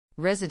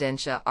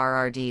Residência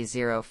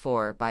RRD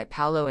 04 by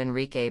Paulo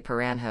Henrique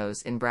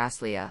Paranhos in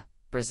Brasília,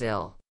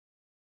 Brazil.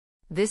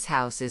 This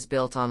house is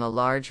built on a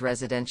large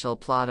residential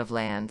plot of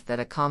land that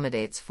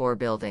accommodates 4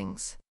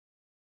 buildings.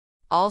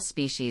 All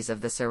species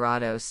of the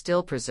cerrado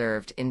still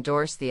preserved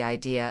endorse the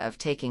idea of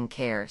taking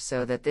care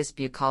so that this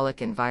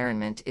bucolic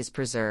environment is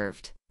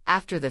preserved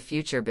after the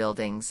future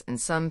buildings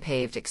and some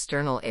paved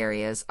external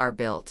areas are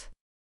built.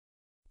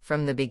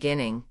 From the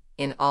beginning,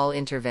 in all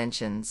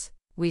interventions,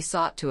 we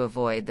sought to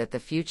avoid that the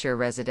future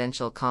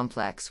residential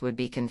complex would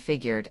be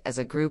configured as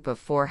a group of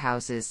 4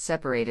 houses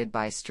separated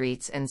by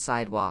streets and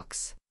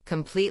sidewalks,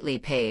 completely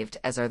paved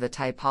as are the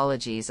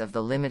typologies of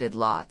the limited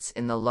lots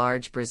in the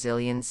large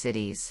Brazilian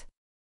cities.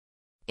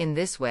 In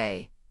this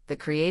way, the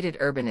created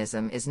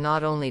urbanism is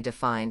not only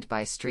defined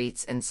by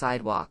streets and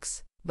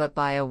sidewalks, but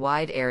by a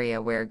wide area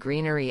where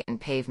greenery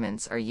and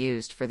pavements are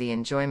used for the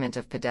enjoyment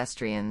of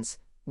pedestrians,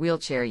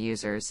 wheelchair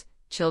users,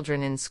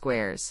 children in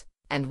squares,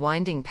 and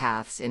winding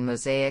paths in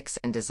mosaics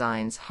and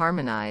designs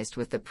harmonized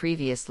with the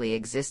previously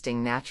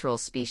existing natural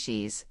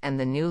species and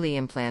the newly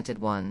implanted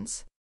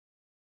ones.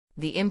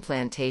 The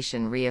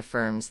implantation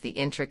reaffirms the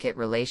intricate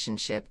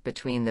relationship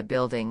between the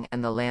building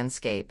and the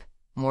landscape.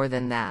 More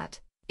than that,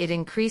 it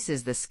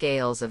increases the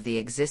scales of the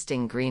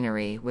existing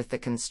greenery with the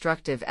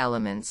constructive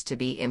elements to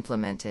be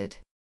implemented.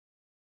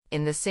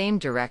 In the same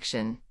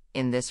direction,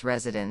 in this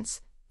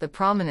residence, the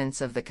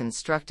prominence of the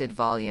constructed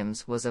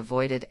volumes was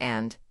avoided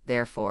and,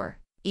 therefore,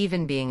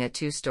 even being a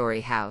 2-story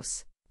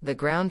house, the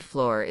ground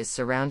floor is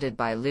surrounded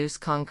by loose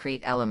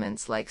concrete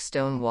elements like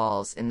stone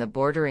walls in the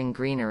bordering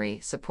greenery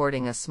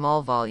supporting a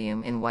small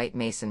volume in white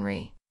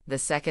masonry, the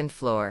 2nd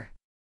floor.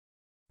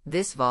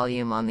 This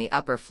volume on the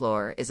upper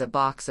floor is a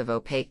box of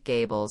opaque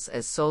gables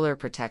as solar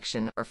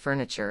protection or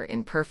furniture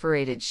in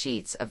perforated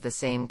sheets of the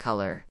same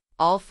color.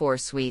 All 4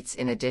 suites,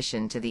 in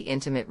addition to the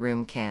intimate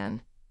room,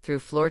 can, through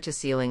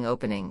floor-to-ceiling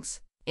openings,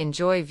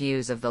 enjoy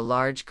views of the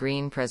large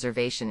green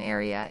preservation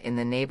area in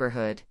the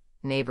neighborhood,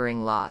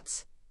 neighboring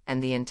lots,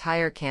 and the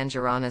entire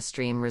Canjarana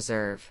Stream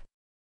Reserve.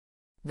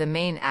 The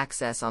main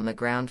access on the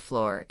ground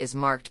floor is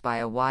marked by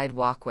a wide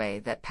walkway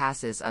that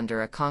passes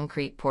under a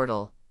concrete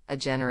portal, a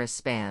generous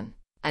span,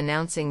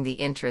 announcing the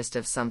interest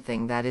of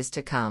something that is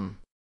to come.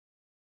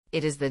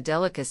 It is the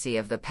delicacy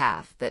of the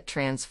path that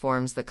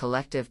transforms the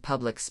collective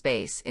public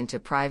space into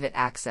private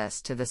access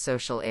to the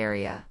social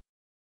area.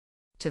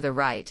 To the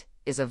right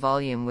is a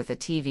volume with a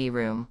TV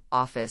room,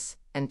 office,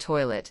 and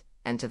toilet,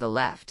 and to the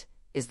left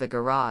is the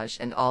garage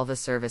and all the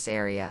service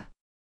area.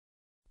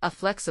 A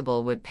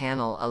flexible wood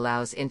panel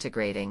allows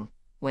integrating,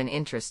 when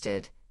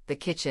interested, the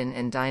kitchen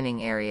and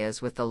dining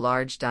areas with the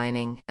large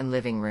dining and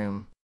living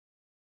room.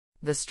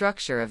 The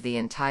structure of the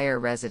entire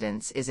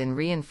residence is in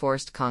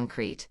reinforced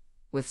concrete,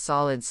 with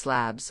solid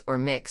slabs or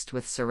mixed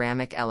with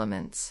ceramic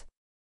elements.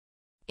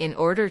 In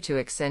order to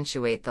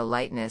accentuate the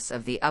lightness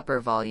of the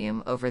upper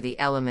volume over the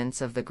elements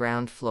of the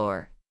ground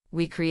floor,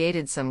 we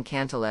created some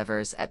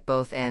cantilevers at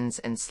both ends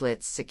and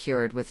slits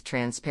secured with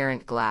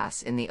transparent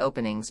glass in the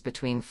openings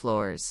between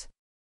floors.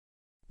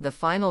 The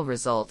final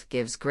result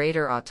gives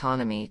greater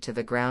autonomy to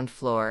the ground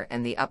floor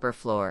and the upper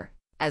floor,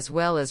 as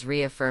well as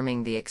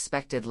reaffirming the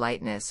expected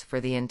lightness for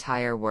the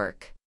entire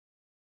work.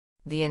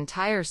 The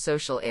entire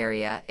social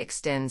area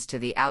extends to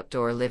the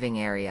outdoor living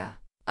area,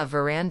 a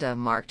veranda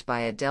marked by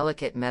a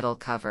delicate metal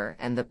cover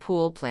and the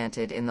pool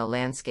planted in the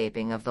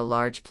landscaping of the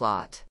large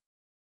plot.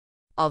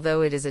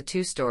 Although it is a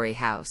 2-story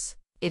house,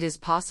 it is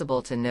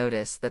possible to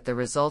notice that the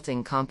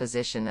resulting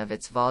composition of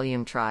its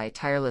volume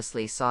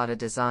tirelessly sought a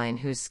design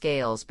whose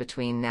scales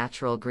between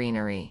natural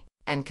greenery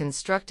and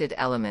constructed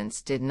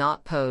elements did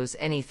not pose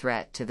any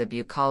threat to the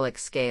bucolic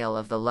scale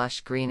of the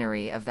lush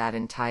greenery of that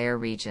entire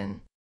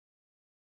region.